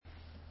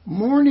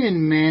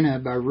Morning Manna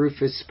by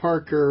Rufus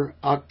Parker,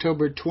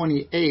 October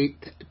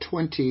 28th,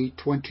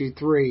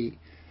 2023.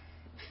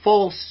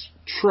 False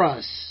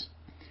trust.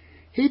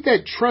 He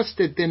that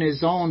trusteth in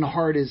his own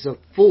heart is a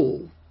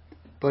fool,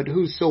 but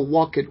whoso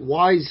walketh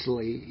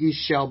wisely, he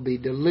shall be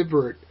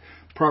delivered.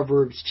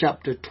 Proverbs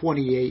chapter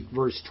 28,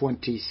 verse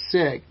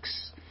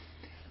 26.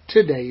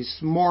 Today's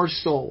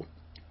morsel.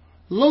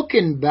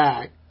 Looking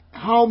back,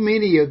 how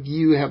many of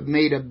you have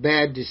made a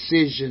bad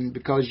decision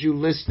because you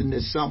listened to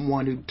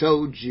someone who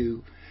told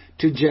you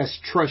to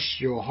just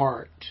trust your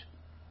heart?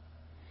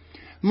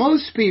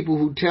 Most people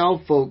who tell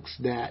folks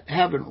that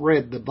haven't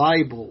read the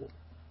Bible.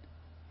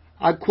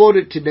 I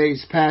quoted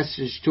today's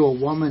passage to a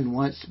woman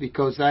once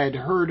because I had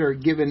heard her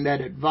giving that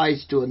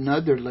advice to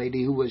another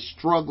lady who was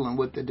struggling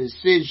with the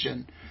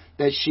decision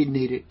that she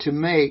needed to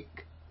make.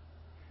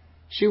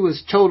 She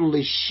was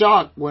totally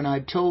shocked when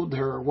I told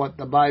her what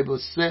the Bible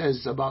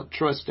says about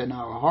trust in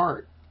our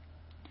heart.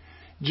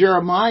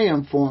 Jeremiah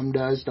informed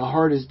us the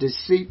heart is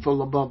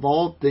deceitful above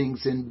all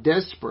things and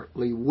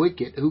desperately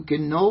wicked. Who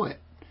can know it?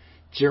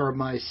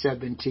 Jeremiah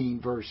 17,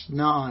 verse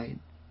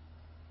 9.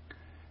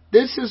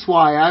 This is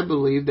why I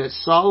believe that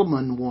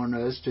Solomon warned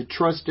us to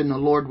trust in the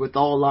Lord with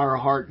all our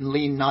heart and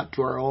lean not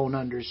to our own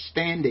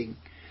understanding,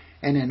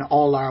 and in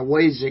all our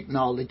ways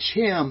acknowledge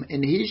Him,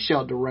 and He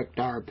shall direct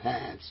our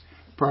paths.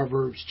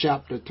 Proverbs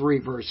chapter 3,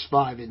 verse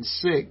 5 and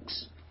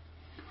 6.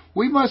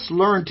 We must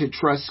learn to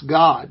trust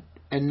God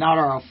and not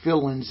our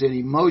feelings and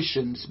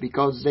emotions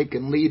because they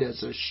can lead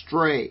us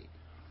astray.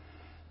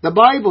 The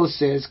Bible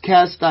says,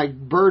 "Cast thy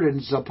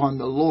burdens upon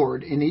the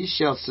Lord, and He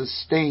shall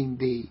sustain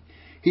thee.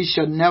 He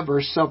shall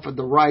never suffer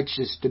the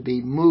righteous to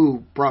be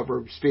moved."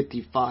 Proverbs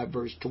 55,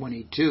 verse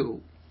 22.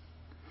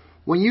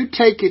 When you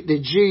take it to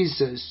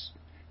Jesus,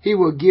 He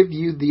will give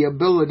you the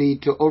ability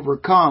to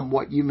overcome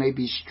what you may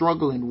be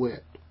struggling with.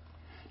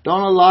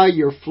 Don't allow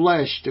your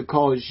flesh to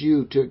cause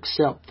you to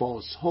accept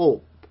false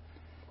hope.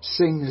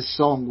 Sing this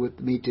song with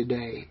me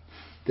today.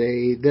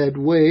 They that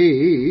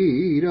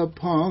wait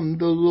upon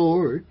the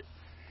Lord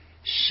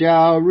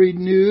shall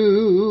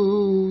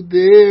renew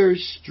their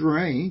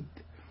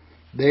strength.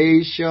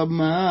 They shall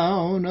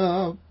mount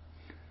up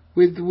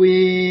with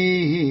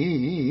wings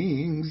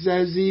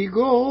as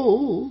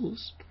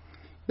eagles.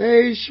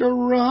 They shall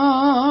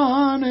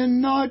run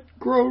and not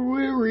grow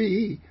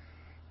weary.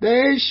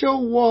 They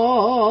shall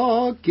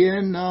walk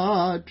and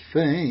not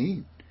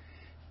faint.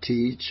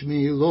 Teach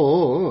me,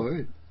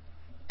 Lord,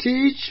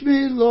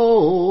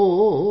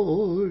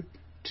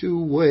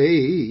 to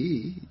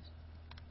wait.